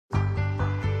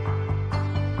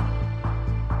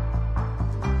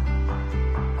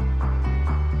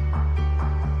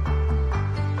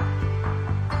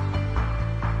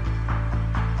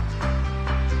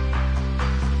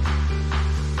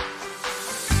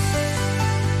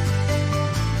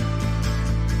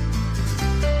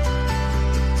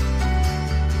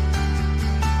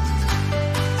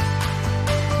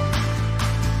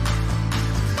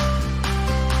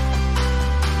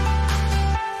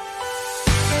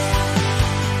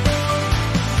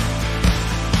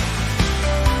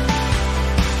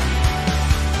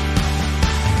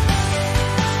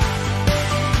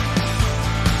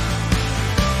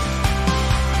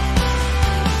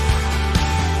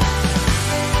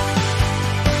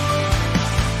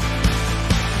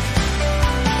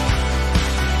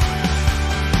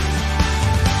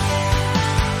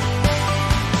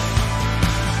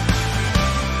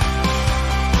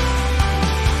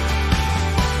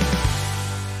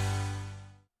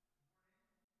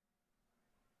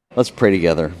Let's pray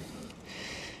together.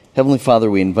 Heavenly Father,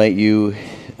 we invite you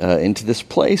into this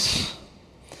place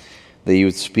that you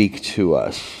would speak to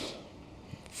us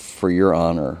for your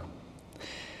honor.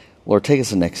 Lord, take us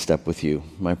the next step with you.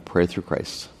 My prayer through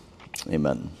Christ.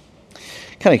 Amen.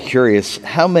 Kind of curious,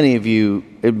 how many of you,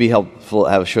 it'd be helpful to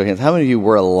have a show of hands, how many of you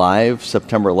were alive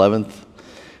September 11th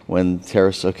when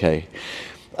terrorists, okay.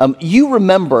 You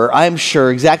remember, I'm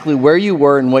sure, exactly where you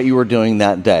were and what you were doing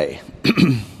that day.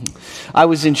 I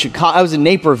was in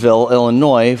Naperville,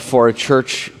 Illinois, for a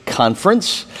church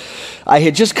conference. I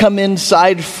had just come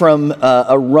inside from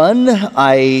a run.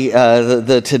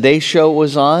 The Today Show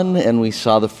was on, and we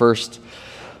saw the first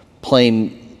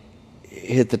plane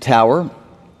hit the tower.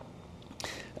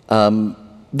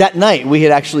 That night, we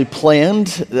had actually planned,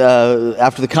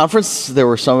 after the conference, there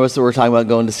were some of us that were talking about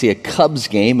going to see a Cubs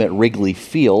game at Wrigley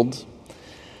Field.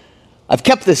 I've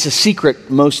kept this a secret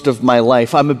most of my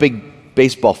life. I'm a big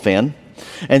baseball fan.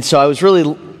 And so I was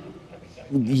really,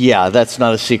 that's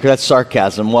not a secret. That's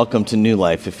sarcasm. Welcome to New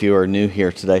Life if you are new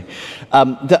here today. So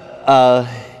I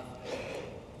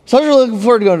was really looking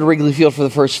forward to going to Wrigley Field for the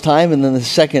first time, and then the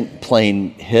second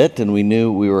plane hit, and we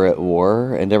knew we were at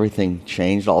war, and everything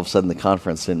changed. All of a sudden, the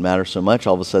conference didn't matter so much.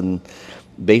 All of a sudden,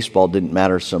 baseball didn't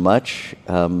matter so much.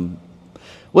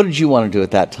 What did you want to do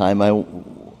at that time?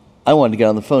 I wanted to get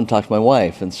on the phone and talk to my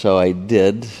wife, and so I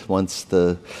did. Once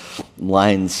the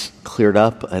lines cleared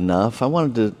up enough, I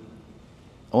wanted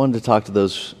to talk to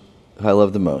those who I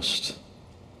love the most.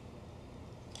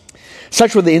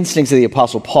 Such were the instincts of the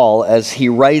Apostle Paul as he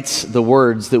writes the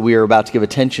words that we are about to give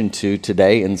attention to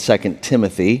today in 2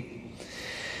 Timothy.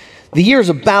 The year is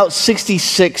about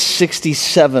 66,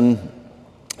 67,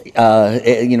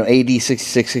 AD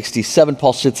 66, 67.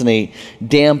 Paul sits in a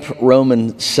damp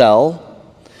Roman cell.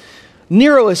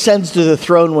 Nero ascends to the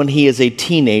throne when he is a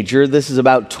teenager. This is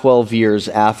about 13 years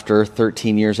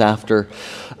after,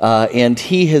 and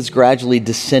he has gradually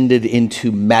descended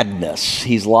into madness.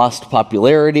 He's lost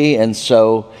popularity, and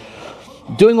so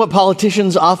doing what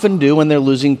politicians often do when they're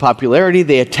losing popularity,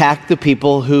 they attack the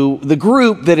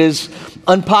group that is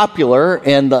unpopular,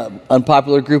 and the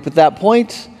unpopular group at that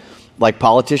point, like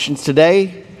politicians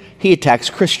today, he attacks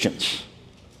Christians.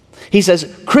 He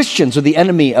says Christians are the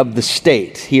enemy of the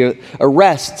state. He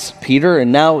arrests Peter,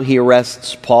 and now he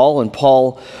arrests Paul, and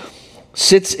Paul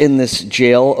sits in this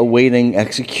jail awaiting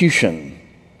execution.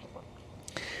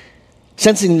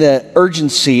 Sensing the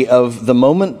urgency of the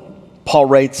moment, Paul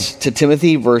writes to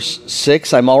Timothy, verse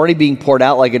 6, I'm already being poured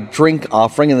out like a drink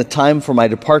offering, and the time for my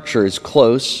departure is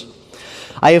close.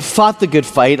 I have fought the good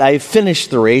fight. I have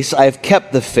finished the race. I have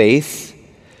kept the faith.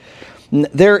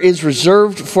 There is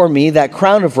reserved for me that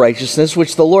crown of righteousness,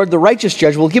 which the Lord, the righteous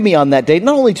judge, will give me on that day,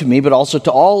 not only to me, but also to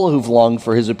all who've longed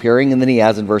for his appearing. And then he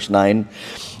adds in verse 9,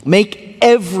 make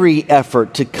every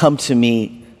effort to come to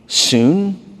me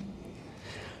soon.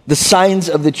 The signs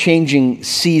of the changing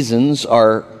seasons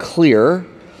are clear.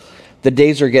 The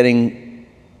days are getting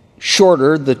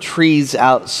shorter. The trees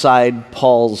outside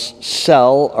Paul's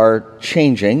cell are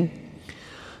changing.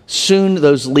 Soon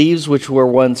those leaves which were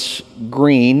once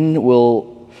green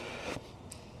will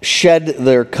shed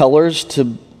their colors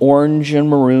to orange and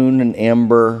maroon and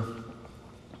amber.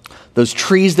 Those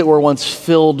trees that were once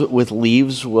filled with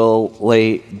leaves will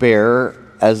lay bare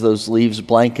as those leaves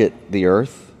blanket the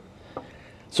earth.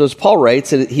 So as Paul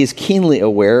writes, he is keenly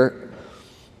aware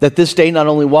that this day not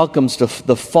only welcomes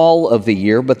the fall of the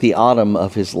year, but the autumn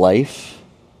of his life.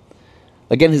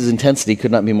 Again, his intensity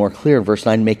could not be more clear. In verse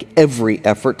 9, make every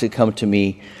effort to come to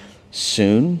me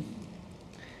soon.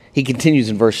 He continues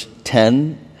in verse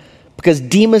 10, because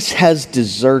Demas has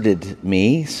deserted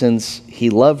me since he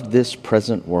loved this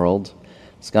present world.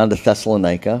 He's gone to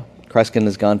Thessalonica. Crescens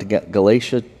has gone to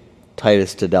Galatia,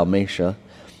 Titus to Dalmatia.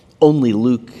 Only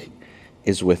Luke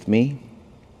is with me.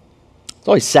 It's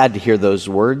always sad to hear those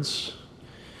words.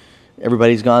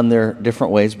 Everybody's gone their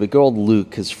different ways, but good old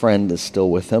Luke, his friend, is still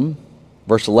with him.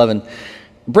 Verse 11,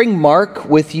 bring Mark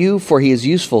with you, for he is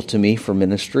useful to me for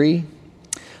ministry.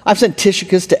 I've sent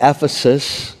Tychicus to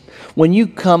Ephesus. When you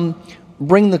come,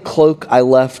 bring the cloak I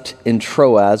left in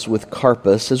Troas with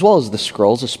Carpus, as well as the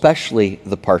scrolls, especially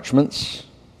the parchments.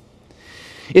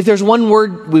 If there's one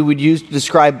word we would use to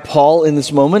describe Paul in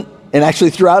this moment, and actually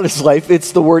throughout his life,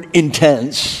 it's the word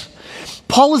intense.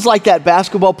 Paul is like that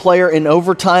basketball player in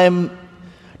overtime,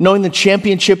 knowing the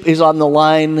championship is on the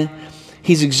line.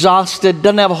 He's exhausted,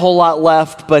 doesn't have a whole lot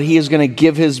left, but he is going to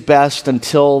give his best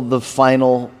until the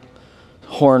final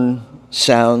horn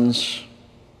sounds.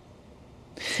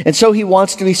 And so he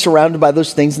wants to be surrounded by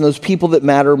those things and those people that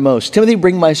matter most. Timothy,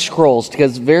 bring my scrolls,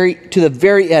 because to the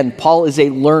very end, Paul is a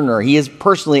learner. He is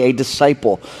personally a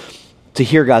disciple. to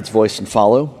hear God's voice and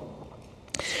follow.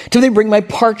 Timothy, bring my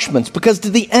parchments, because to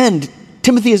the end,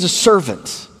 Timothy is a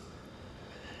servant.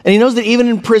 And he knows that even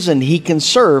in prison, he can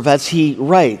serve as he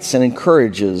writes and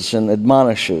encourages and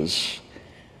admonishes.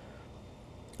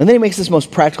 And then he makes this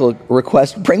most practical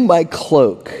request: bring my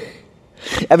cloak.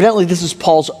 Evidently, this is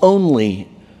Paul's only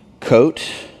coat.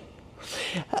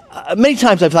 Many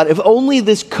times I've thought, if only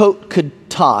this coat could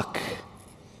talk,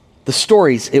 the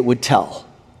stories it would tell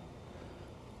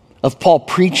of Paul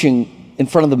preaching in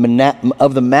front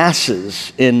of the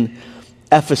masses in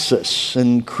Ephesus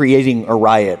and creating a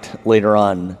riot later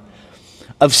on,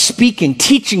 of speaking,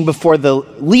 teaching before the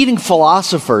leading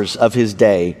philosophers of his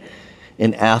day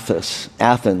in Athens.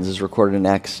 Athens is recorded in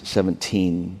Acts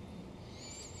 17.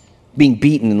 Being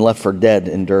beaten and left for dead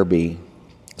in Derbe.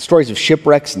 Stories of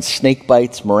shipwrecks and snake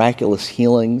bites, miraculous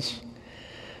healings.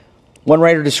 One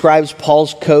writer describes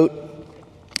Paul's coat: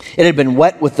 it had been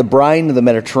wet with the brine of the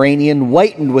Mediterranean,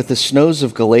 whitened with the snows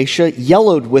of Galatia,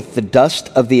 yellowed with the dust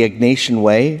of the Egnatian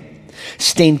Way,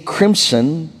 stained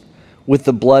crimson with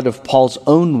the blood of Paul's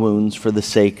own wounds for the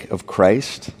sake of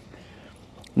Christ.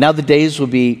 Now the days will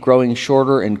be growing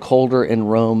shorter and colder in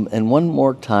Rome, and one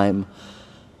more time,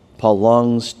 Paul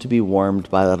longs to be warmed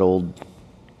by that old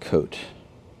coat.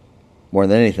 More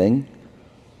than anything,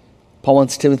 Paul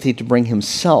wants Timothy to bring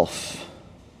himself.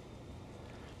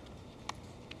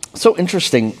 So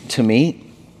interesting to me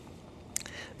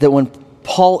that when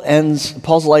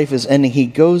Paul's life is ending, he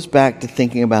goes back to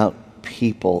thinking about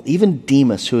people, even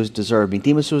Demas, who is deserving.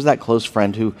 Demas, who was that close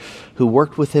friend who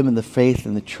worked with him in the faith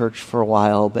in the church for a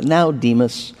while, but now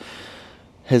Demas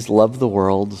has loved the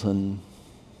world and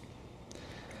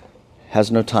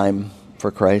has no time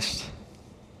for Christ.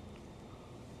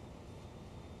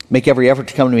 Make every effort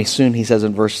to come to me soon, he says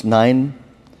in verse 9.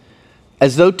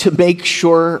 As though to make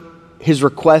sure his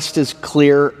request is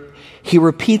clear, he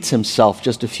repeats himself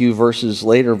just a few verses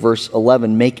later, verse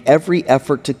 11. Make every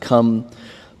effort to come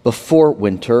before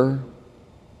winter.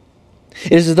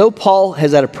 It is as though Paul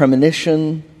has had a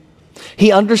premonition.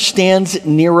 He understands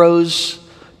Nero's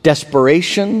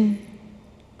desperation.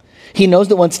 He knows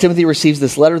that once Timothy receives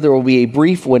this letter, there will be a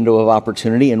brief window of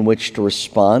opportunity in which to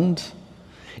respond.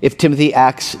 If Timothy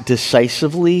acts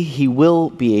decisively, he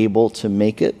will be able to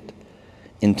make it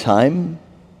in time.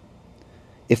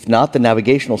 If not, the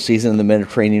navigational season in the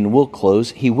Mediterranean will close.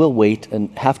 He will wait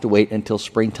and have to wait until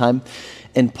springtime.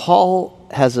 And Paul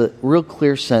has a real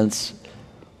clear sense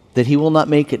that he will not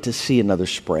make it to see another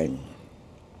spring.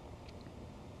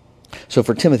 So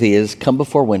for Timothy is come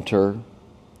before winter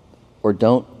or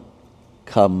don't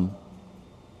come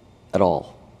at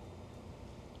all.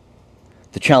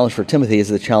 The challenge for Timothy is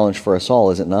the challenge for us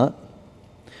all, is it not?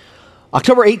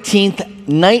 October 18th,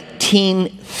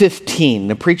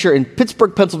 1915, a preacher in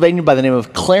Pittsburgh, Pennsylvania by the name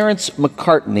of Clarence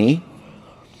McCartney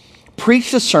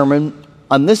preached a sermon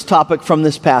on this topic from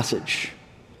this passage.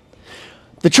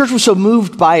 The church was so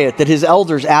moved by it that his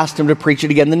elders asked him to preach it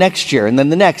again the next year, and then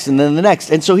the next, and then the next.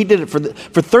 And so he did it for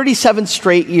 37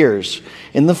 straight years.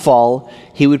 In the fall,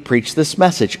 he would preach this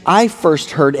message. I first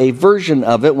heard a version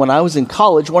of it when I was in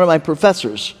college. One of my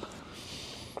professors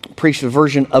preached a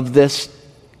version of this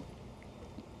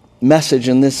message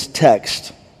in this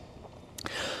text.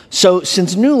 So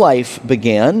since New Life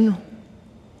began,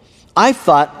 I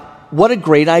thought, what a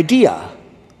great idea.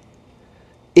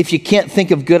 If you can't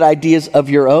think of good ideas of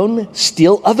your own,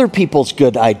 steal other people's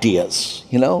good ideas.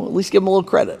 At least give them a little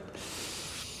credit.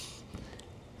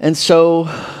 And so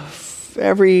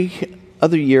every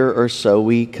other year or so,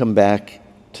 we come back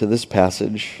to this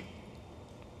passage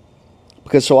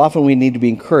because so often we need to be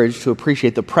encouraged to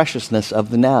appreciate the preciousness of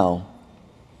the now.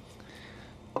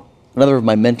 Another of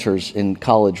my mentors in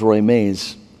college, Roy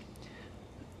Mays,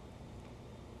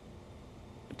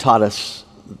 taught us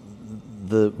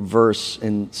the verse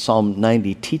in Psalm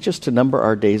 90, teach us to number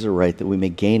our days aright that we may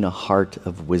gain a heart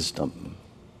of wisdom.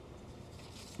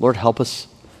 Lord, help us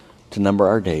to number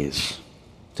our days,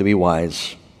 to be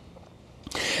wise.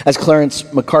 As Clarence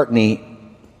McCartney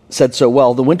said so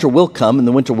well, the winter will come and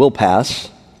the winter will pass,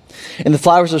 and the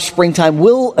flowers of springtime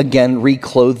will again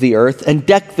reclothe the earth and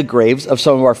deck the graves of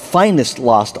some of our finest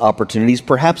lost opportunities,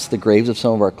 perhaps the graves of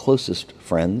some of our closest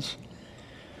friends.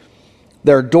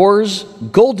 There are doors,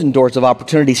 golden doors of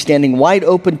opportunity standing wide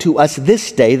open to us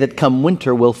this day that come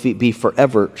winter will be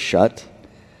forever shut.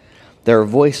 There are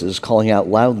voices calling out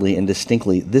loudly and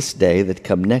distinctly this day that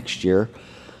come next year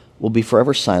will be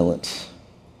forever silent.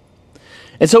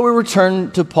 And so we return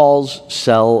to Paul's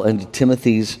cell and to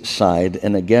Timothy's side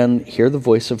and again hear the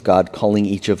voice of God calling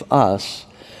each of us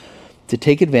to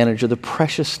take advantage of the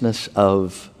preciousness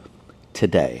of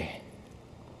today.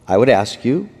 I would ask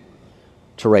you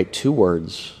to write 2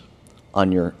 words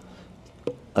on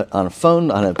a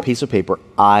phone, on a piece of paper,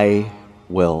 I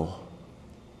will.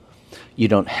 You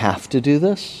don't have to do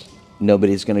this.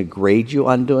 Nobody's going to grade you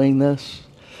on doing this.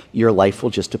 Your life will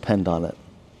just depend on it.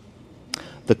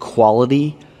 The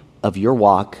quality of your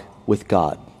walk with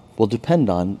God will depend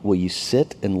on, will you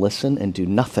sit and listen and do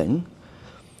nothing,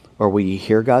 or will you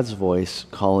hear God's voice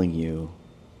calling you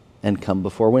and come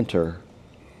before winter?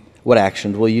 What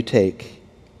action will you take?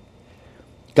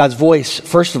 God's voice,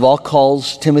 first of all,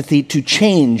 calls Timothy to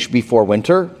change before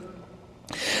winter.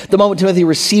 The moment Timothy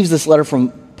receives this letter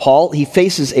from Paul, he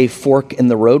faces a fork in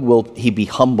the road. Will he be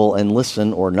humble and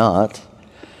listen or not?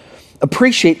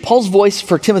 Appreciate Paul's voice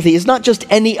for Timothy is not just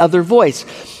any other voice.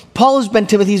 Paul has been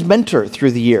Timothy's mentor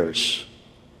through the years.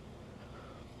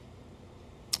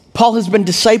 Paul has been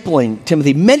discipling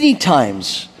Timothy many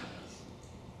times.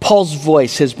 Paul's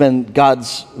voice has been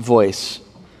God's voice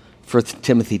for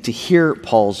Timothy. To hear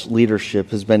Paul's leadership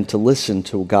has been to listen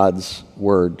to God's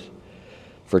word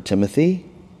for Timothy.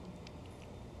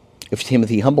 If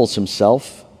Timothy humbles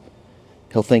himself,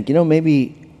 he'll think,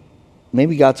 maybe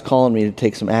God's calling me to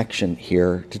take some action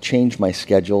here, to change my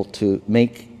schedule, to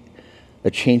make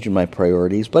a change in my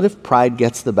priorities. But if pride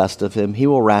gets the best of him, he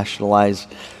will rationalize,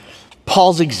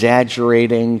 Paul's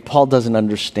exaggerating, Paul doesn't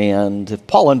understand. If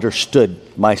Paul understood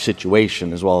my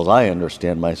situation as well as I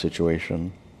understand my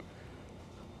situation.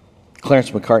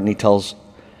 Clarence McCartney tells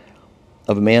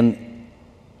of a man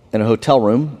in a hotel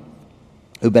room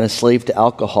who'd been a slave to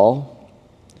alcohol,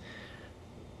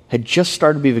 had just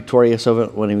started to be victorious over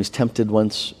it when he was tempted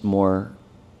once more.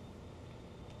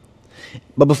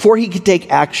 But before he could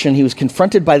take action, he was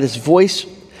confronted by this voice,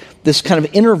 this kind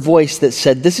of inner voice that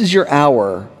said, this is your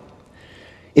hour.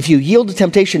 If you yield to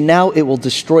temptation now, it will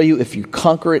destroy you. If you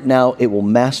conquer it now, it will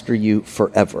master you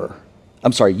forever.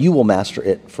 You will master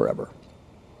it forever.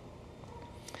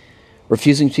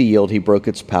 Refusing to yield, he broke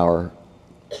its power.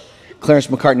 Clarence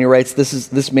McCartney writes,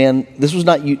 this man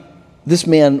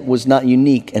was not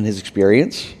unique in his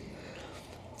experience.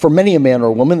 For many a man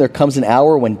or woman, there comes an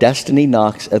hour when destiny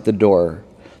knocks at the door.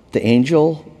 The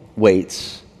angel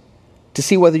waits to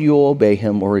see whether you will obey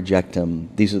him or reject him.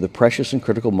 These are the precious and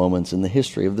critical moments in the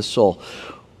history of the soul.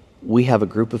 We have a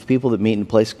group of people that meet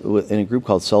in a group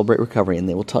called Celebrate Recovery, and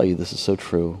they will tell you this is so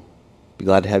true. Be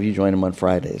glad to have you join them on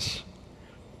Fridays.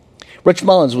 Rich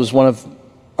Mullins was one of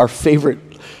our favorite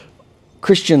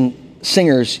Christian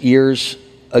singers years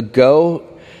ago.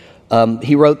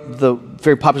 He wrote the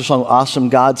very popular song, Awesome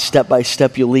God, Step by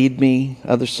Step You Lead Me,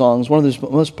 other songs. One of his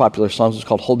most popular songs was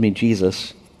called Hold Me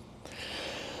Jesus.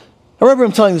 I remember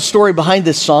him telling the story behind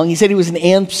this song. He said he was in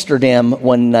Amsterdam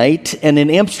one night, and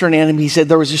in Amsterdam he said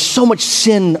there was just so much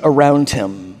sin around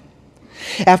him.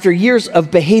 After years of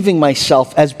behaving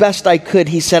myself as best I could,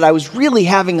 he said, I was really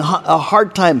having a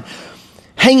hard time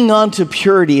hanging on to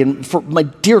purity and for my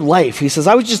dear life. He says,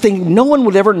 I was just thinking no one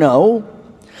would ever know.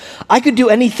 I could do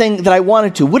anything that I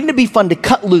wanted to. Wouldn't it be fun to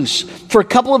cut loose for a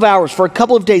couple of hours, for a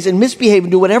couple of days, and misbehave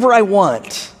and do whatever I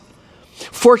want?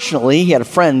 Fortunately, he had a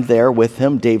friend there with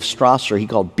him, Dave Strasser, he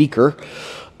called Beaker,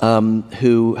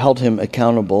 who held him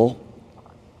accountable.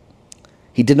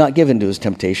 He did not give in to his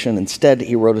temptation. Instead,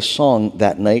 he wrote a song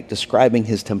that night describing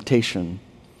his temptation.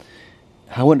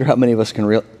 I wonder how many of us can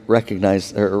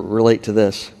recognize or relate to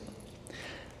this.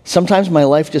 Sometimes my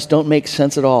life just don't make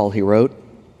sense at all, he wrote.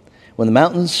 When the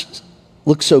mountains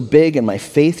look so big and my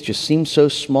faith just seems so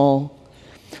small.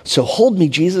 So hold me,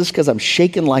 Jesus, because I'm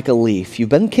shaken like a leaf. You've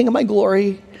been king of my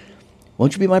glory.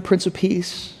 Won't you be my Prince of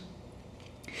Peace?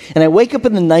 And I wake up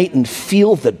in the night and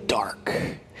feel the dark.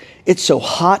 It's so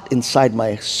hot inside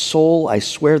my soul, I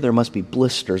swear there must be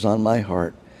blisters on my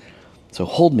heart. So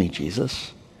hold me,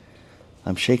 Jesus.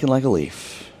 I'm shaken like a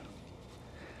leaf.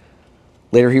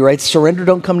 Later he writes, surrender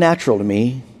don't come natural to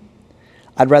me.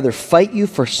 I'd rather fight you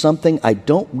for something I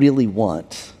don't really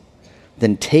want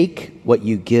than take what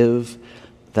you give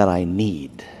that I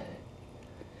need.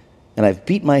 And I've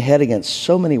beat my head against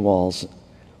so many walls,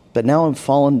 but now I'm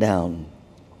falling down.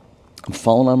 I'm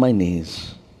falling on my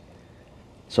knees.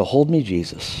 So hold me,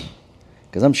 Jesus,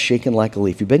 because I'm shaken like a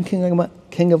leaf. You've been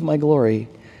king of my glory.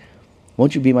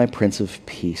 Won't you be my Prince of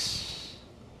Peace?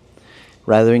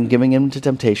 Rather than giving him to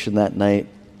temptation that night,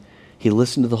 he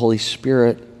listened to the Holy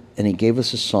Spirit and he gave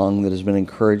us a song that has been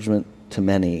encouragement to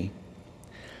many.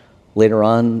 Later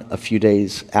on, a few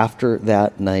days after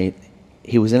that night,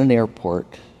 he was in an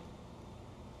airport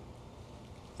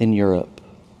in Europe,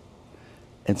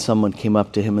 and someone came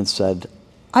up to him and said,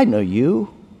 I know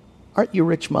you. Aren't you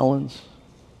Rich Mullins?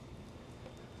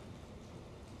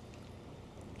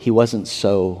 He wasn't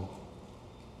so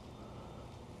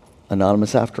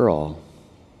anonymous after all.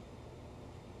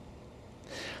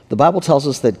 The Bible tells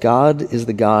us that God is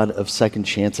the God of second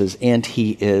chances, and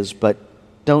he is, but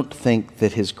don't think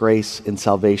that his grace and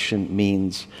salvation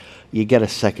means you get a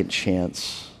second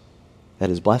chance at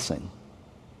his blessing.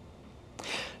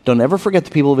 Don't ever forget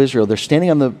the people of Israel. They're standing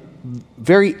on the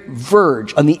very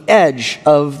verge, on the edge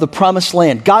of the promised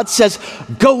land. God says,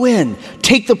 go in,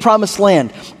 take the promised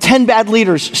land. 10 bad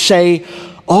leaders say,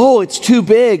 oh, it's too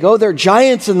big. Oh, there are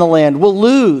giants in the land. We'll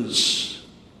lose.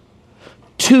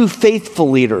 2 faithful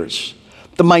leaders,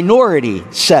 the minority,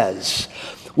 says,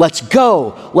 let's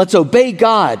go, let's obey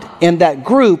God. And that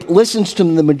group listens to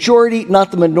the majority, not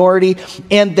the minority,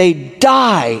 and they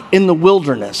die in the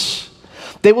wilderness.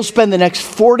 They will spend the next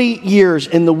 40 years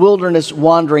in the wilderness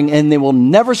wandering, and they will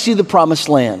never see the promised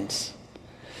land.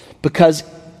 Because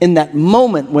in that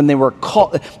moment when they were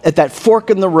called, at that fork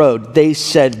in the road, they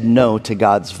said no to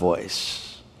God's voice.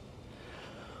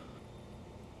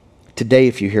 Today,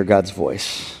 if you hear God's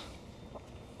voice,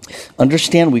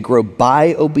 understand we grow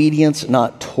by obedience,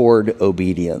 not toward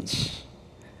obedience.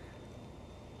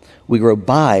 We grow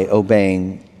by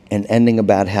obeying and ending a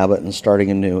bad habit and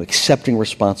starting anew, accepting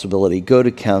responsibility, go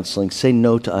to counseling, say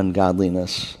no to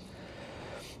ungodliness,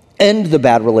 end the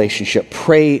bad relationship,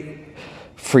 pray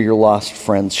for your lost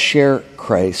friends, share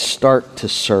Christ, start to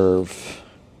serve.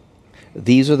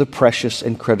 These are the precious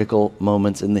and critical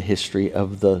moments in the history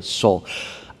of the soul.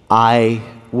 I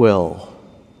will.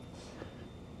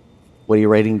 What are you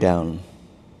writing down?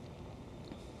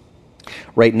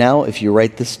 Right now, if you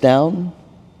write this down,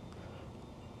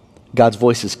 God's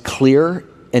voice is clear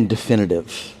and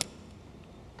definitive.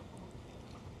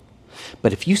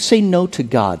 But if you say no to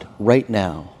God right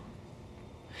now,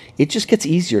 it just gets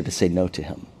easier to say no to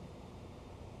him.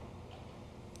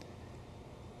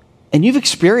 And you've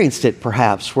experienced it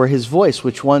perhaps, where his voice,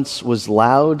 which once was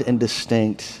loud and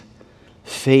distinct,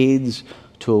 fades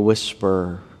to a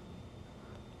whisper,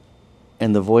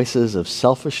 and the voices of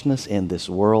selfishness and this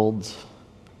world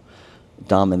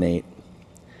dominate.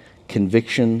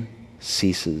 Conviction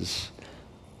ceases.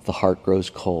 The heart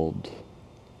grows cold.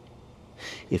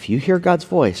 If you hear God's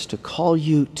voice to call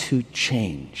you to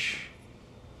change,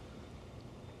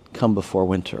 come before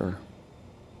winter.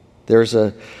 There's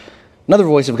another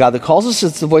voice of God that calls us.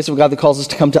 It's the voice of God that calls us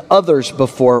to come to others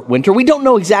before winter. We don't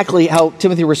know exactly how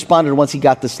Timothy responded once he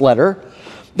got this letter.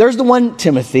 There's the one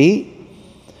Timothy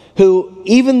who,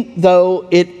 even though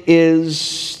it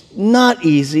is not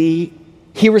easy,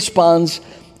 he responds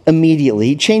immediately.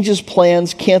 He changes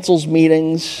plans, cancels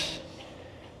meetings,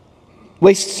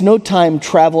 wastes no time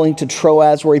traveling to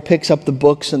Troas, where he picks up the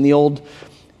books and the old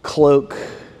cloak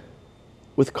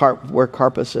with where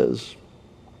Carpus is.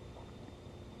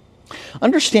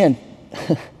 Understand,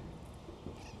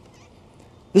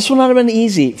 this will not have been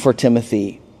easy for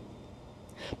Timothy.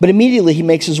 But immediately he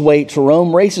makes his way to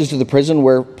Rome, races to the prison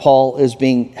where Paul is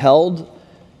being held,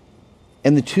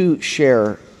 and the two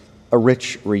share a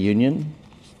rich reunion.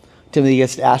 Timothy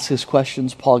gets to ask his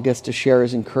questions. Paul gets to share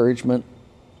his encouragement.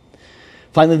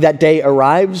 Finally, that day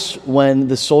arrives when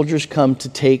the soldiers come to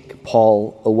take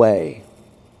Paul away.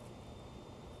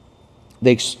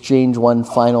 They exchange one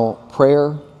final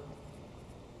prayer.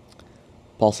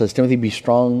 Paul says, Timothy, be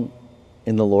strong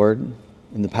in the Lord,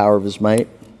 in the power of his might.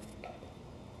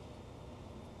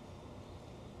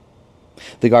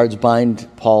 The guards bind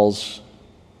Paul's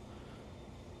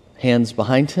hands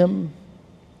behind him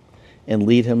and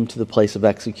lead him to the place of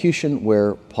execution,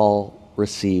 where Paul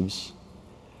receives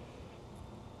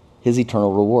his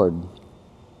eternal reward.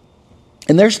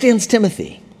 And there stands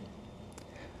Timothy.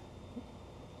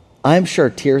 I'm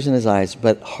sure tears in his eyes,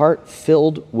 but heart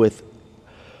filled with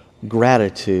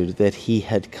gratitude that he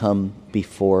had come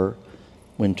before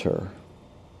winter.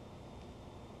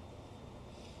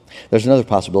 There's another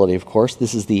possibility, of course.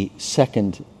 This is the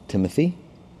second Timothy,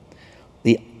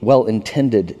 the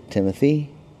well-intended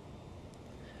Timothy.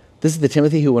 This is the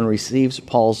Timothy who, when receives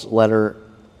Paul's letter,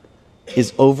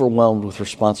 is overwhelmed with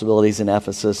responsibilities in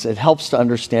Ephesus. It helps to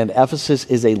understand Ephesus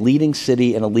is a leading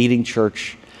city and a leading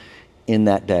church in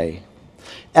that day.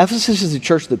 Ephesus is a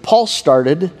church that Paul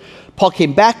started. Paul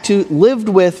came back to,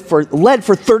 led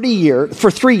for 3 years,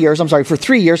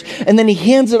 and then he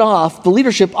hands it off, the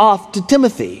leadership off to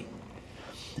Timothy.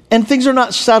 And things are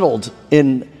not settled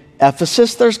in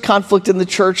Ephesus. There's conflict in the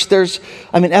church.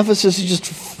 Ephesus is just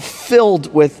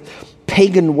filled with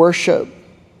pagan worship.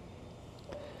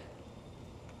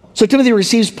 So Timothy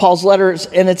receives Paul's letters,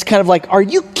 and it's kind of like, are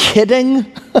you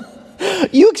kidding?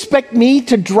 You expect me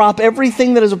to drop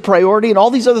everything that is a priority and all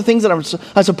these other things that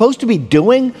I'm supposed to be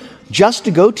doing just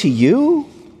to go to you?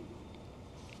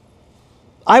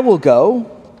 I will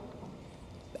go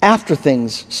after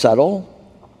things settle.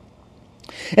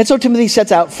 And so Timothy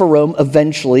sets out for Rome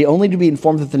eventually, only to be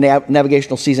informed that the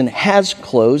navigational season has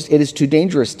closed. It is too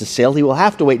dangerous to sail. He will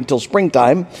have to wait until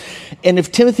springtime. And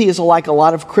if Timothy is like a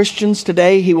lot of Christians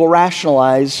today, he will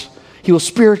rationalize, he will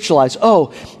spiritualize,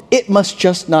 oh, it must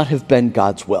just not have been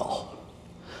God's will.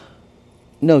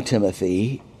 No,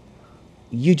 Timothy,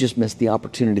 you just missed the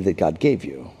opportunity that God gave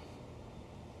you.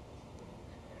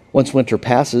 Once winter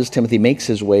passes, Timothy makes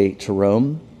his way to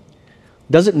Rome,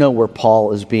 doesn't know where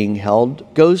Paul is being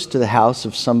held, goes to the house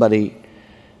of somebody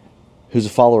who's a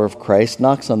follower of Christ,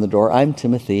 knocks on the door. I'm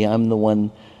Timothy. I'm the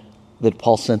one that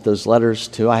Paul sent those letters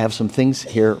to. I have some things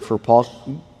here for Paul,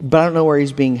 but I don't know where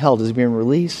he's being held. Is he being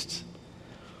released?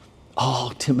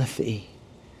 Oh, Timothy,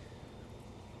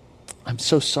 I'm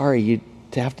so sorry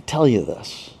to have to tell you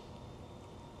this.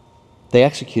 They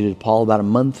executed Paul about a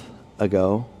month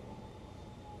ago.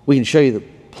 We can show you the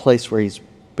place where he's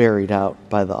buried out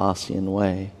by the Ossian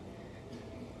Way.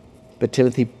 But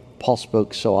Timothy, Paul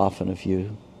spoke so often of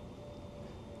you.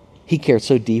 He cared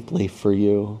so deeply for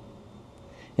you.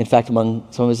 In fact, among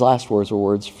some of his last words were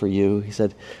words for you. He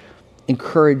said,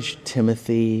 encourage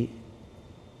Timothy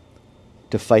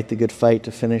to fight the good fight,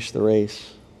 to finish the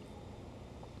race.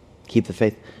 Keep the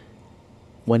faith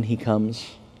when he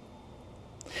comes.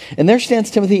 And there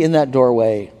stands Timothy in that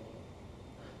doorway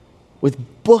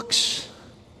with books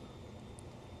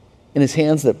in his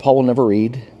hands that Paul will never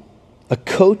read, a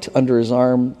coat under his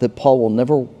arm that Paul will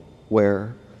never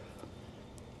wear,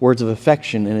 words of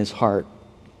affection in his heart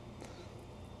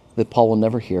that Paul will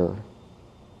never hear.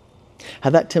 How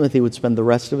that Timothy would spend the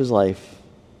rest of his life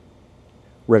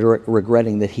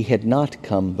regretting that he had not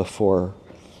come before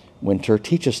winter.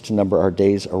 Teach us to number our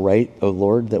days aright, O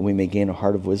Lord, that we may gain a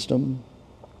heart of wisdom.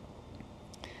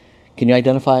 Can you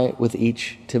identify with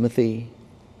each Timothy?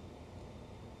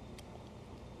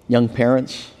 Young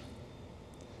parents,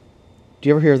 do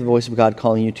you ever hear the voice of God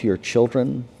calling you to your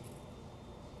children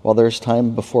while there's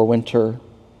time before winter?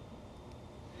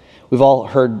 We've all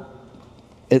heard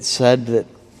it said that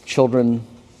children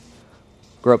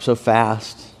grow up so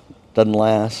fast, doesn't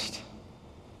last.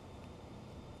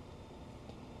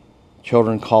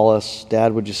 Children call us,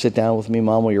 Dad, would you sit down with me?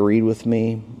 Mom, will you read with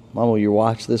me? Mom, will you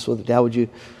watch this with me? Dad, would you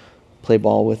play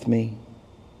ball with me?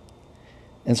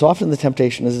 And so often the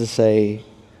temptation is to say,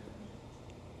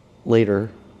 later.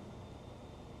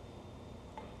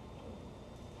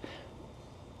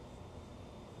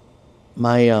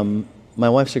 My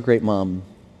wife's a great mom.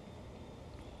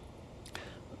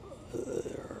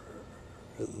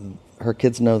 Her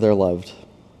kids know they're loved.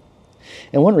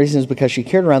 And one reason is because she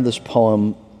carried around this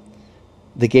poem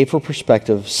that gave her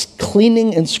perspective.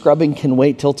 Cleaning and scrubbing can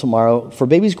wait till tomorrow. For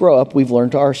babies grow up, we've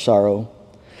learned to our sorrow.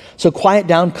 So quiet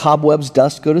down, cobwebs,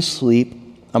 dust, go to sleep.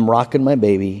 I'm rocking my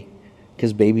baby,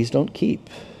 because babies don't keep.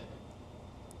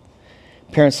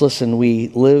 Parents, listen, we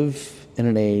live in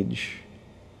an age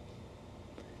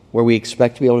where we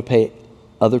expect to be able to pay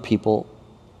other people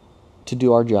to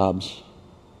do our jobs.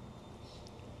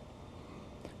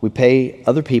 We pay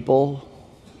other people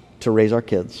to raise our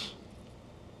kids.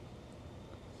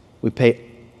 We pay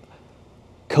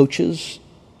coaches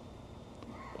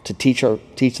to teach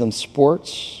them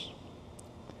sports,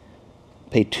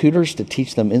 pay tutors to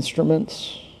teach them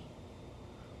instruments.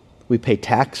 We pay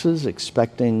taxes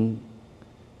expecting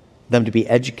them to be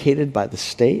educated by the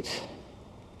state.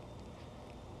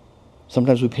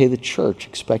 Sometimes we pay the church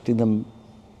expecting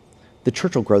the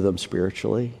church will grow them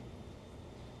spiritually.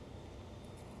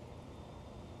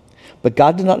 But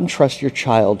God did not entrust your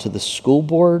child to the school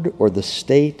board or the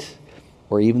state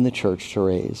or even the church to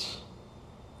raise.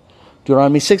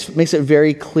 Deuteronomy 6 makes it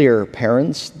very clear,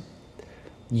 parents,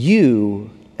 you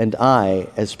and I,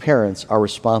 as parents, are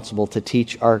responsible to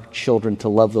teach our children to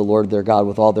love the Lord their God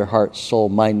with all their heart, soul,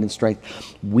 mind, and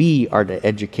strength. We are to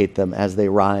educate them as they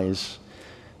rise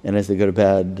and as they go to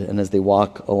bed and as they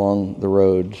walk along the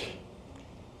road.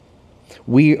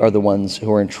 We are the ones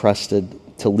who are entrusted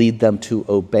to lead them to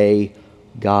obey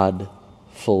God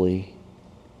fully,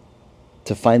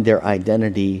 to find their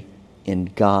identity in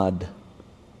God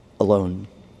alone,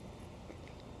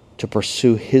 to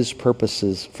pursue His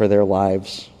purposes for their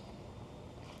lives.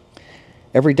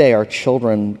 Every day our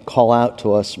children call out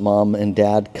to us, Mom and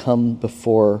Dad, come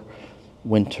before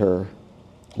winter,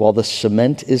 while the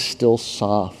cement is still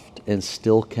soft and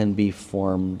still can be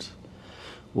formed.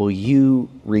 Will you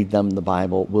read them the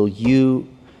Bible? Will you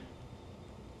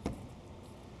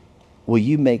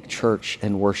make church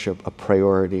and worship a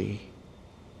priority?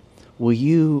 Will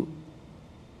you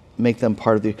make them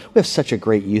part of we have such a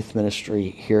great youth ministry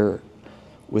here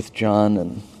with John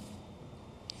and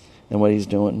what he's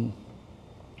doing.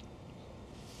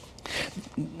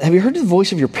 Have you heard the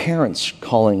voice of your parents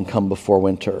calling, "Come before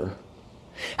winter"?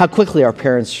 How quickly our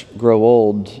parents grow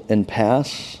old and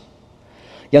pass.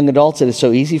 Young adults, it is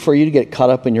so easy for you to get caught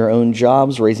up in your own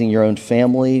jobs, raising your own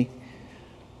family,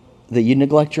 that you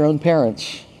neglect your own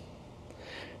parents.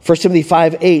 1 Timothy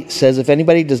 5:8 says, if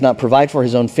anybody does not provide for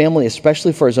his own family,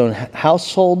 especially for his own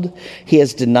household, he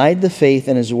has denied the faith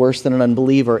and is worse than an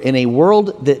unbeliever. In a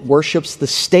world that worships the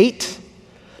state,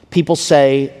 people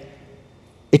say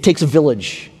it takes a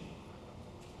village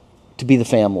to be the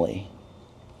family.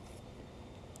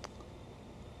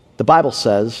 The Bible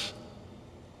says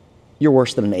you're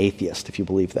worse than an atheist if you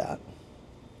believe that.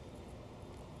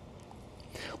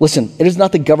 Listen, it is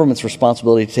not the government's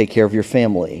responsibility to take care of your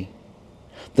family.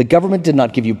 The government did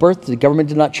not give you birth. The government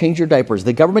did not change your diapers.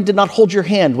 The government did not hold your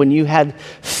hand when you had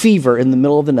fever in the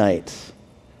middle of the night.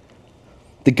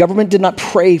 The government did not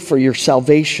pray for your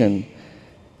salvation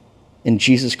in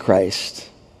Jesus Christ.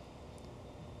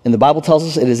 And the Bible tells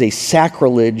us it is a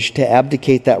sacrilege to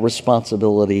abdicate that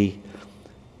responsibility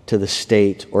to the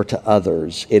state or to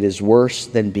others. It is worse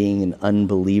than being an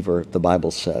unbeliever, the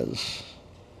Bible says.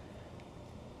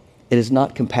 It is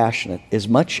not compassionate, as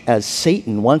much as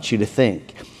Satan wants you to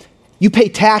think. You pay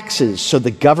taxes so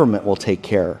the government will take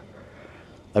care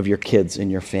of your kids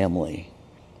and your family.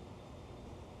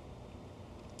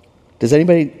 Does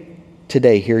anybody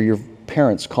today hear your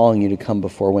parents calling you to come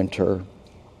before winter?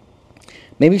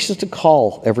 Maybe it's just a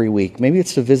call every week. Maybe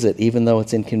it's to visit, even though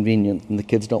it's inconvenient and the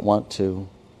kids don't want to.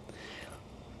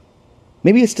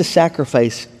 Maybe it's to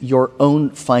sacrifice your own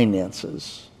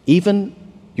finances, even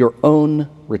your own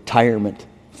retirement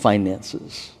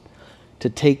finances, to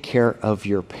take care of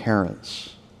your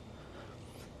parents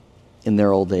in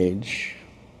their old age.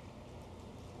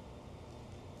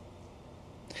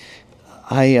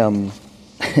 There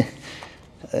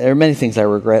are many things I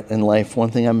regret in life.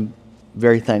 One thing I'm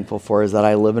very thankful for is that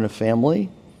I live in a family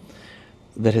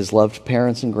that has loved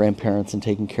parents and grandparents and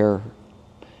taken care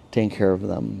of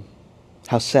them.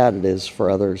 How sad it is for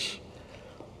others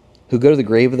who go to the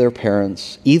grave of their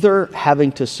parents, either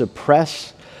having to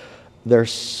suppress their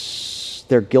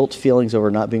guilt feelings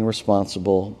over not being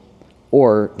responsible,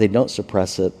 or they don't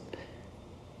suppress it,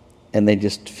 and they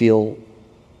just feel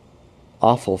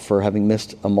awful for having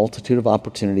missed a multitude of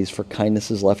opportunities for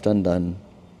kindnesses left undone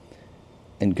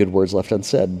and good words left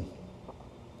unsaid.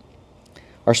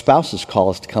 Our spouses call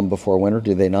us to come before winter,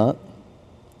 do they not?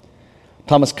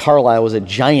 Thomas Carlyle was a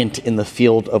giant in the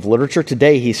field of literature.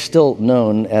 Today, he's still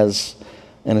known as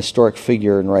an historic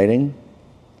figure in writing.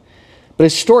 But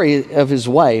his story of his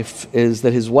wife is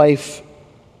that his wife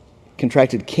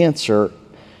contracted cancer.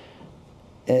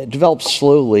 It developed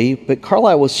slowly, but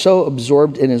Carlyle was so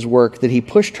absorbed in his work that he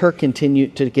pushed her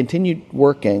to continue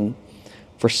working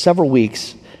for several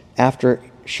weeks after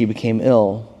she became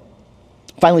ill.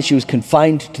 Finally, she was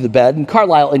confined to the bed, and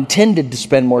Carlyle intended to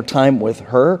spend more time with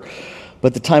her,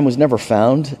 but the time was never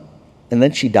found, and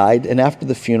then she died, and after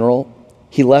the funeral,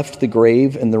 he left the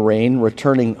grave in the rain,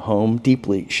 returning home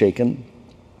deeply shaken.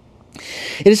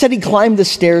 It is said he climbed the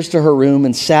stairs to her room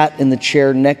and sat in the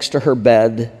chair next to her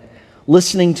bed,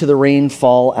 listening to the rain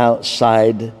fall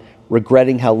outside,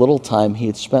 regretting how little time he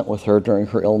had spent with her during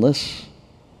her illness.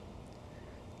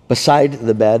 Beside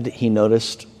the bed, he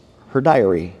noticed her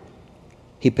diary.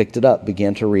 He picked it up,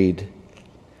 began to read.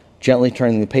 Gently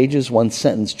turning the pages, one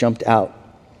sentence jumped out.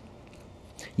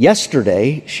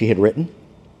 Yesterday, she had written,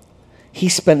 he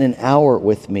spent an hour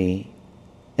with me,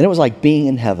 and it was like being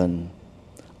in heaven.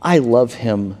 I love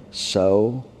him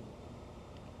so.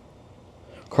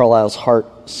 Carlyle's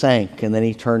heart sank, and then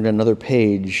he turned another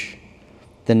page.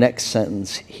 The next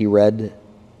sentence he read,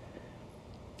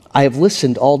 I have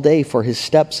listened all day for his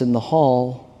steps in the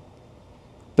hall,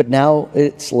 but now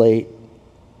it's late.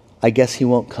 I guess he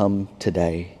won't come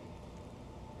today.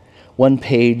 One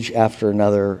page after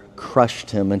another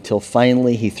crushed him until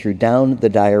finally he threw down the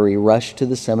diary, rushed to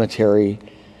the cemetery,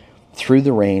 through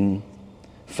the rain,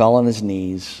 fell on his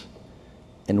knees,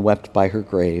 and wept by her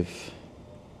grave.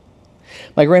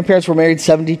 My grandparents were married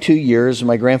 72 years, and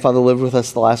my grandfather lived with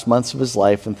us the last months of his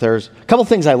life. And there's a couple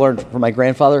things I learned from my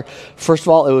grandfather. First of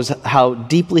all, it was how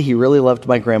deeply he really loved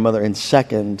my grandmother. And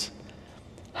second,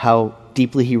 how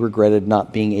deeply he regretted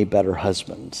not being a better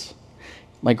husband.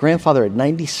 My grandfather at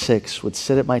 96 would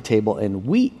sit at my table and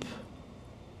weep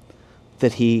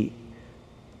that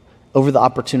over the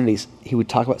opportunities, he would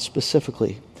talk about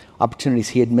specifically opportunities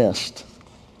he had missed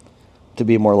to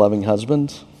be a more loving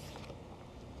husband.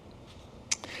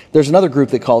 There's another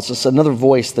group that calls us, another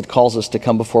voice that calls us to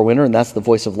come before winter, and that's the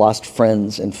voice of lost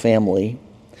friends and family.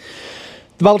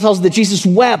 The Bible tells us that Jesus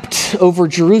wept over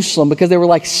Jerusalem because they were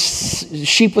like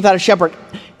sheep without a shepherd.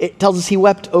 it tells us he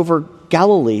wept over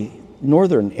Galilee,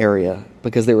 northern area,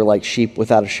 because they were like sheep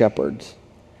without a shepherd.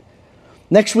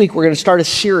 Next week, we're going to start a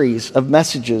series of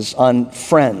messages on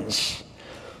friends,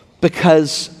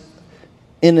 because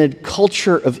in a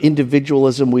culture of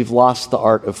individualism, we've lost the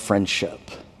art of friendship.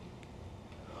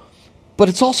 But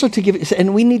it's also to give,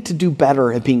 and we need to do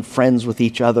better at being friends with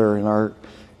each other in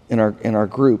our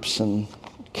groups, and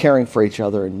caring for each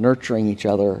other and nurturing each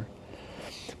other.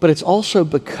 But it's also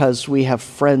because we have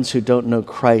friends who don't know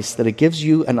Christ that it gives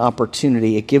you an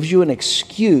opportunity, it gives you an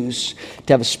excuse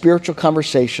to have a spiritual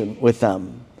conversation with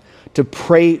them, to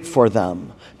pray for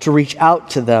them, to reach out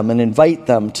to them and invite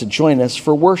them to join us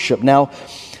for worship. Now,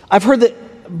 I've heard that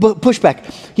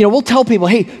pushback. We'll tell people,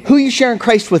 hey, who are you sharing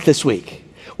Christ with this week?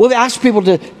 We'll ask people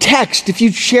to text if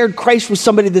you shared Christ with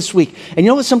somebody this week. And you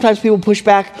know what sometimes people push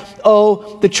back?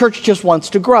 Oh, the church just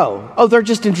wants to grow. Oh, they're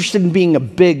just interested in being a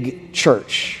big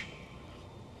church.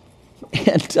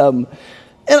 And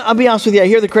I'll be honest with you, I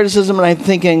hear the criticism and I'm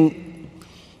thinking,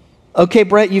 okay,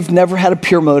 Brett, you've never had a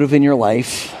pure motive in your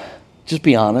life. Just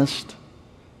be honest.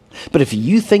 But if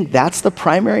you think that's the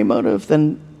primary motive,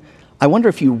 then I wonder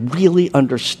if you really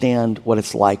understand what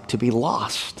it's like to be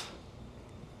lost.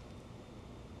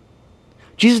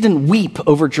 Jesus didn't weep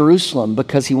over Jerusalem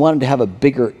because he wanted to have a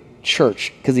bigger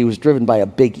church, because he was driven by a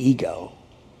big ego.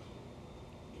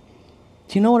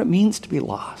 Do you know what it means to be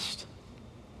lost?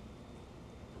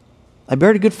 I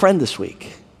buried a good friend this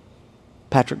week,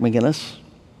 Patrick McGinnis.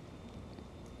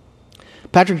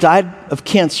 Patrick died of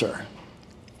cancer.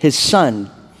 His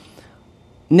son,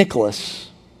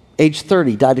 Nicholas, age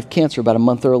 30, died of cancer about a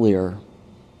month earlier.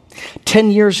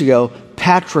 10 years ago,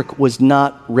 Patrick was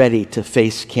not ready to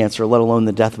face cancer, let alone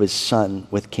the death of his son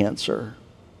with cancer.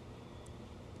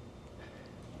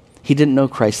 He didn't know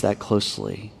Christ that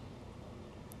closely.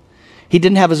 He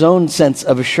didn't have his own sense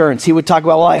of assurance. He would talk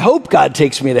about, well, I hope God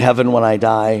takes me to heaven when I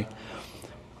die.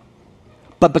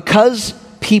 But because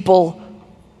people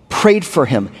prayed for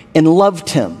him and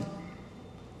loved him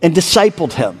and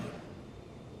discipled him,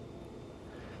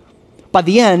 by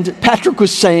the end, Patrick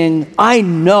was saying, I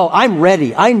know, I'm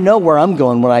ready. I know where I'm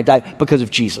going when I die because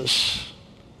of Jesus.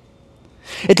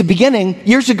 At the beginning,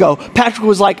 years ago, Patrick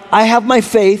was like, I have my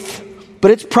faith,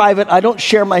 but it's private. I don't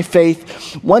share my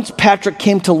faith. Once Patrick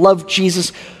came to love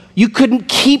Jesus, you couldn't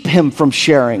keep him from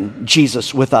sharing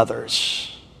Jesus with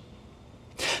others.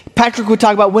 Patrick would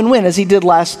talk about win-win, as he did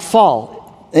last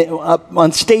fall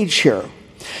on stage here.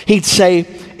 He'd say,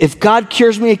 if God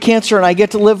cures me of cancer and I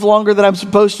get to live longer than I'm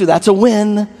supposed to, that's a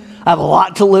win. I have a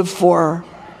lot to live for.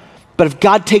 But if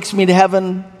God takes me to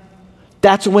heaven,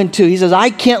 that's a win too. He says, I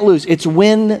can't lose. It's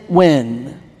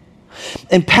win-win.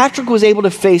 And Patrick was able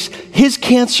to face his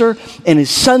cancer and his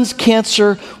son's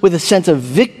cancer with a sense of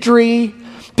victory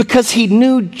because he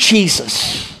knew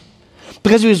Jesus.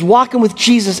 Because he was walking with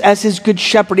Jesus as his good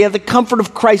shepherd. He had the comfort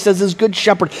of Christ as his good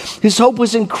shepherd. His hope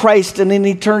was in Christ and in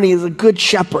eternity as a good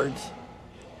shepherd.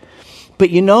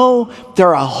 But there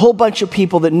are a whole bunch of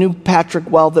people that knew Patrick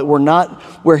well that were not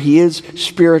where he is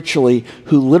spiritually,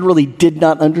 who literally did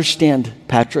not understand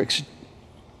Patrick's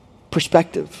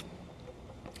perspective.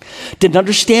 Didn't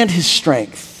understand his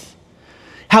strength,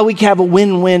 how we can have a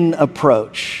win-win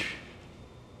approach.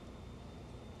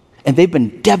 And they've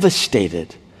been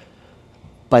devastated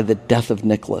by the death of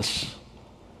Nicholas.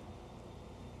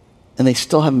 And they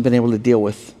still haven't been able to deal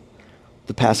with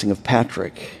the passing of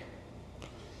Patrick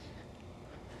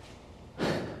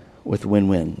with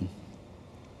win-win.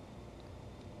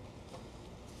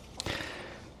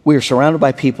 We are surrounded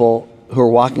by people who are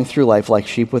walking through life like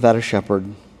sheep without a shepherd.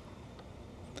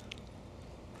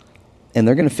 And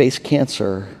they're going to face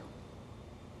cancer,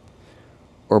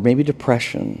 or maybe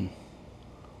depression,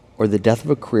 or the death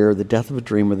of a career, the death of a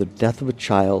dream, or the death of a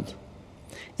child.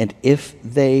 And if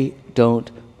they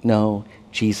don't know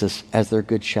Jesus as their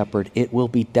good shepherd, it will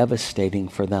be devastating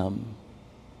for them.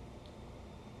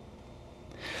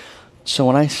 So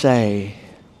when I say,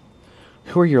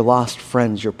 who are your lost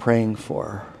friends you're praying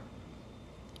for?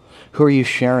 Who are you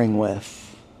sharing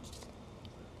with?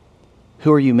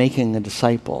 Who are you making a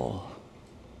disciple?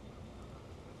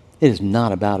 It is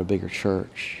not about a bigger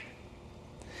church.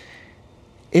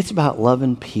 It's about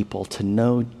loving people to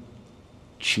know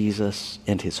Jesus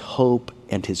and his hope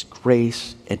and his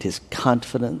grace and his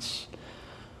confidence.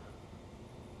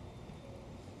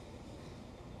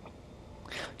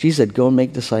 Jesus said, go and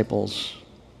make disciples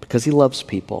because he loves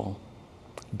people.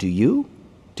 Do you?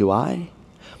 Do I?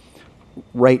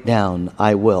 Write down,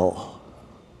 I will.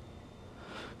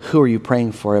 Who are you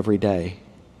praying for every day?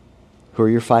 Who are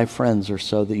your 5 friends or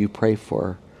so that you pray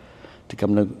for to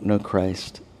come to know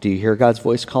Christ? Do you hear God's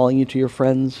voice calling you to your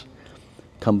friends?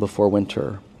 Come before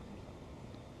winter.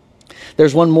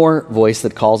 There's one more voice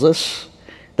that calls us.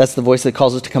 That's the voice that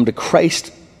calls us to come to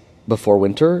Christ before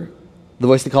winter, the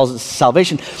voice that calls us to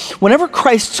salvation. Whenever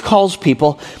Christ calls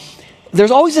people,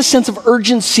 there's always a sense of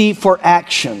urgency for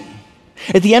action.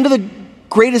 At the end of the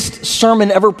greatest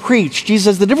sermon ever preached, Jesus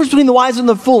says the difference between the wise and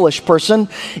the foolish person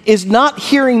is not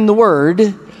hearing the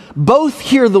word. Both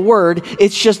hear the word.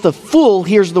 It's just the fool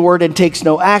hears the word and takes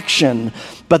no action.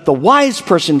 But the wise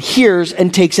person hears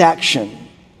and takes action.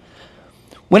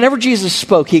 Whenever Jesus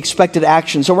spoke, he expected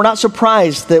action. So we're not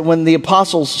surprised that when the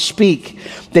apostles speak,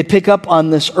 they pick up on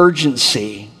this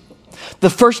urgency. The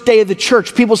first day of the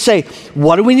church, people say,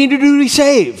 what do we need to do to be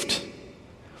saved?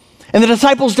 And the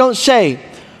disciples don't say,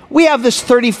 we have this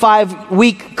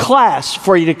 35-week class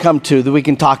for you to come to that we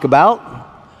can talk about.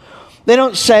 They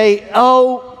don't say,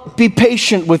 oh, be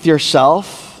patient with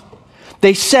yourself.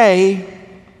 They say,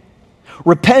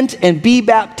 repent and be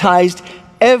baptized,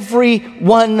 every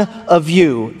one of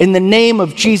you, in the name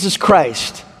of Jesus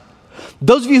Christ.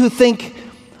 Those of you who think,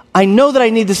 I know that I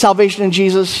need the salvation in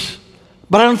Jesus,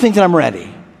 but I don't think that I'm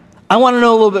ready. I want to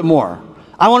know a little bit more.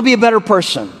 I want to be a better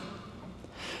person.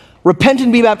 Repent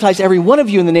and be baptized, every one of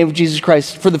you, in the name of Jesus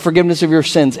Christ for the forgiveness of your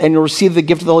sins, and you'll receive the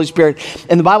gift of the Holy Spirit.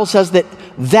 And the Bible says that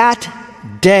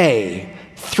that day,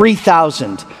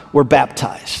 3,000 were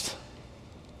baptized.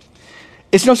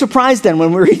 It's no surprise then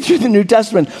when we read through the New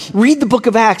Testament, read the book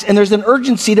of Acts, and there's an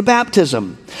urgency to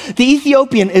baptism. The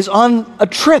Ethiopian is on a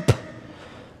trip,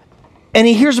 and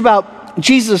he hears about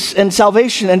Jesus and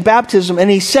salvation and baptism, and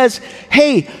he says,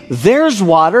 hey, there's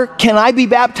water. Can I be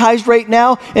baptized right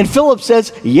now? And Philip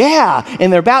says, yeah,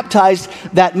 and they're baptized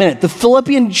that minute. The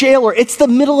Philippian jailer, it's the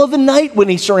middle of the night when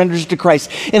he surrenders to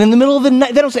Christ. And in the middle of the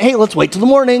night, they don't say, hey, let's wait till the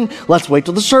morning. Let's wait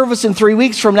till the service in 3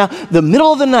 weeks from now. The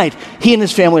middle of the night, he and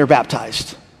his family are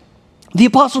baptized. The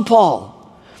Apostle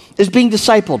Paul is being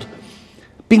discipled,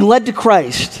 being led to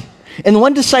Christ. And the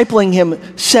one discipling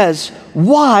him says,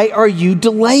 why are you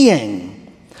delaying?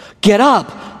 Get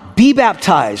up, be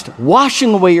baptized,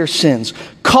 washing away your sins,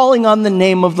 calling on the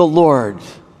name of the Lord.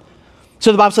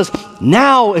 So the Bible says,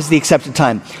 now is the accepted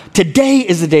time. Today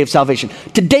is the day of salvation.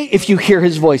 Today, if you hear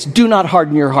his voice, do not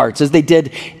harden your hearts as they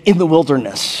did in the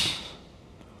wilderness.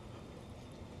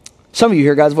 Some of you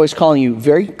hear God's voice calling you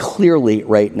very clearly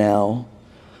right now.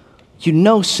 You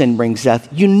know sin brings death.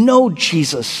 You know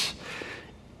Jesus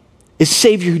is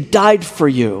Savior who died for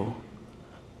you,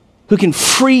 who can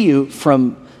free you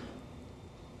from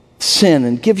sin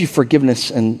and give you forgiveness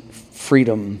and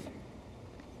freedom.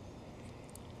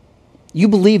 You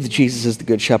believe that Jesus is the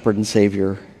Good Shepherd and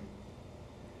Savior.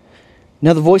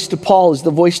 Now the voice to Paul is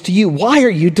the voice to you. Why are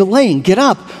you delaying? Get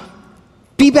up,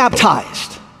 be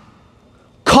baptized,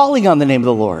 calling on the name of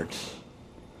the Lord.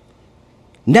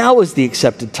 Now is the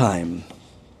accepted time.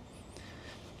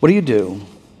 What do?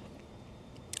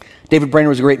 David Brainerd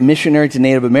was a great missionary to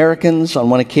Native Americans. On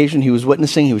one occasion, he was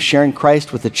witnessing, he was sharing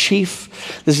Christ with a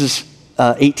chief. This is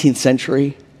 18th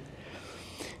century.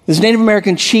 This Native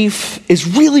American chief is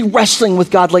really wrestling with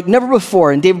God like never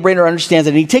before, and David Brainerd understands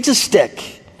it. And he takes a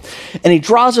stick, and he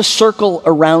draws a circle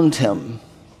around him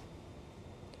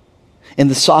in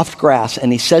the soft grass,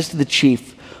 and he says to the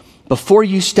chief, before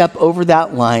you step over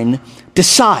that line,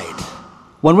 decide,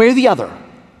 one way or the other,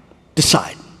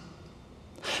 decide.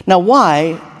 Now,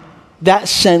 why that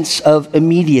sense of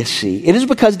immediacy? It is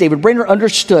because David Brainerd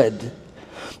understood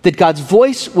that God's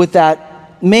voice with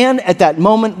that man at that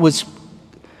moment was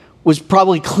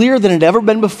probably clearer than it had ever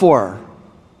been before.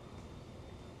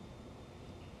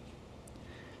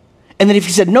 And that if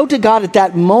he said no to God at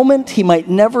that moment, he might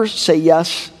never say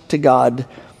yes to God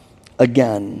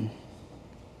again.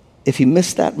 If he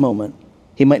missed that moment,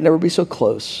 he might never be so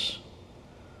close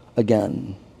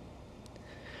again.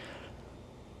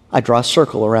 I draw a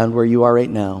circle around where you are right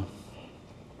now.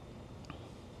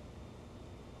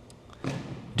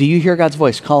 Do you hear God's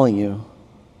voice calling you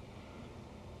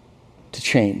to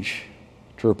change,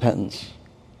 to repentance,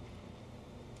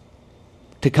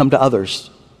 to come to others,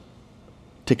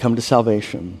 to come to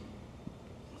salvation?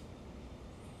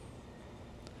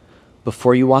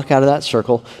 Before you walk out of that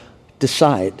circle,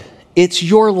 decide. It's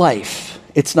your life.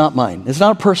 It's not mine. It's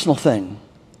not a personal thing,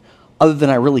 other than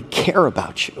I really care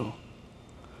about you.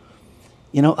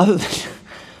 Other than,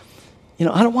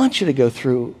 I don't want you to go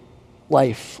through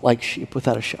life like sheep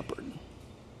without a shepherd.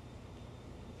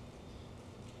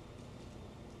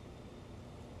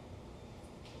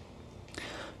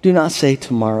 Do not say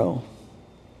tomorrow.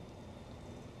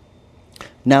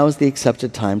 Now is the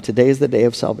accepted time. Today is the day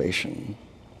of salvation.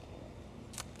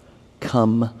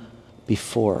 Come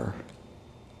before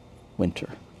winter.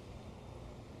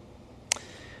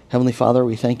 Heavenly Father,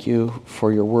 we thank you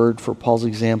for your word, for Paul's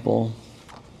example.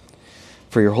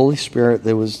 for your Holy Spirit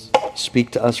that was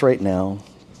speak to us right now.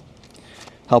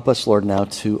 Help us, Lord, now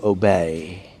to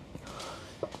obey.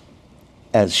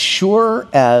 As sure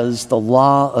as the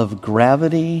law of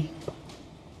gravity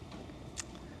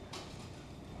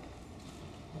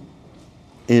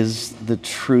is the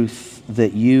truth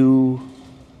that you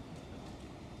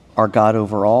are God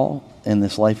over all, and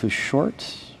this life is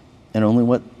short, and only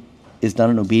what is done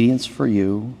in obedience for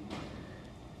you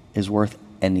is worth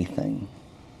anything.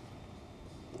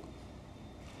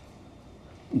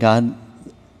 God,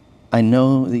 I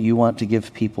know that you want to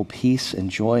give people peace and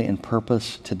joy and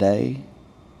purpose today.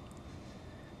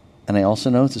 And I also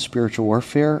know it's a spiritual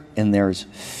warfare, and there's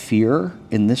fear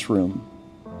in this room.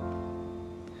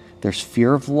 There's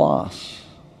fear of loss.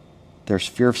 There's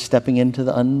fear of stepping into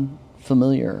the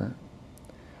unfamiliar.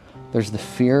 There's the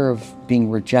fear of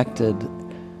being rejected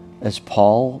as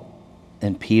Paul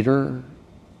and Peter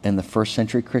and the first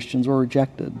century Christians were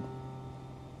rejected.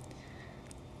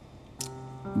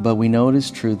 But we know it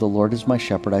is true. The Lord is my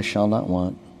shepherd, I shall not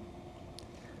want.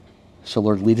 So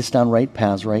Lord, lead us down right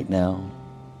paths right now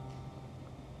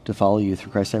to follow you.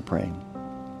 Through Christ I pray.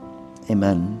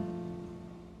 Amen.